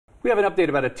We have an update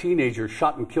about a teenager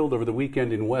shot and killed over the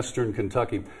weekend in western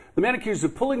Kentucky. The man accused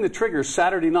of pulling the trigger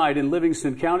Saturday night in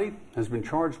Livingston County has been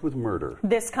charged with murder.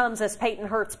 This comes as Peyton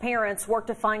Hurt's parents work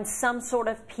to find some sort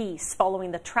of peace following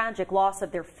the tragic loss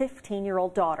of their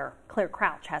 15-year-old daughter. Claire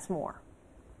Crouch has more.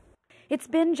 It's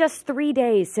been just 3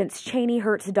 days since Cheney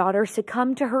Hurt's daughter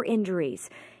succumbed to her injuries,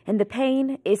 and the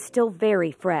pain is still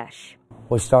very fresh.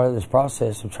 We started this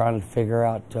process of trying to figure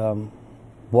out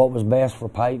what was best for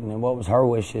Peyton and what was her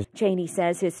wishes. Cheney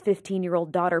says his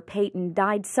 15-year-old daughter Peyton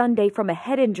died Sunday from a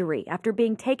head injury after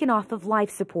being taken off of life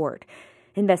support.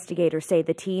 Investigators say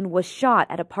the teen was shot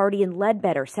at a party in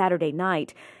Ledbetter Saturday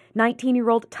night.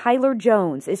 19-year-old Tyler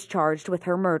Jones is charged with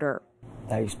her murder.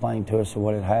 They explained to us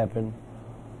what had happened,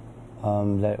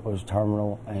 that it was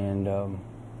terminal, and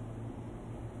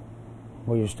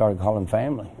we just started calling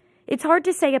family. It's hard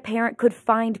to say a parent could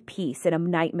find peace in a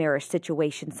nightmarish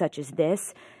situation such as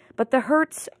this, but the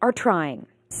Hurts are trying.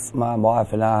 My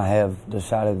wife and I have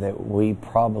decided that we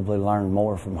probably learned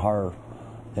more from her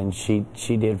than she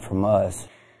did from us.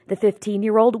 The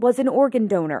 15-year-old was an organ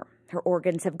donor. Her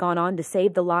organs have gone on to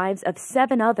save the lives of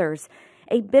 7 others,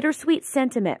 a bittersweet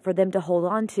sentiment for them to hold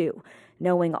on to,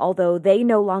 knowing although they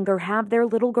no longer have their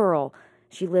little girl,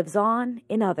 she lives on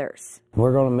in others.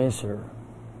 We're going to miss her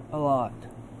a lot.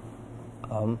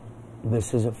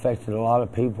 This has affected a lot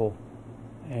of people,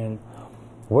 and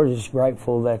we're just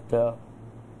grateful that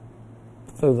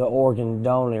through the organ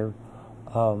donor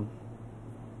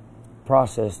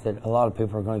process that a lot of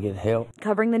people are going to get help.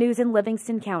 Covering the news in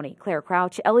Livingston County, Claire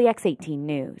Crouch, LEX 18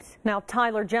 News. Now,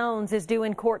 Tyler Jones is due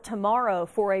in court tomorrow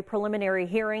for a preliminary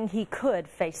hearing. He could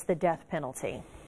face the death penalty.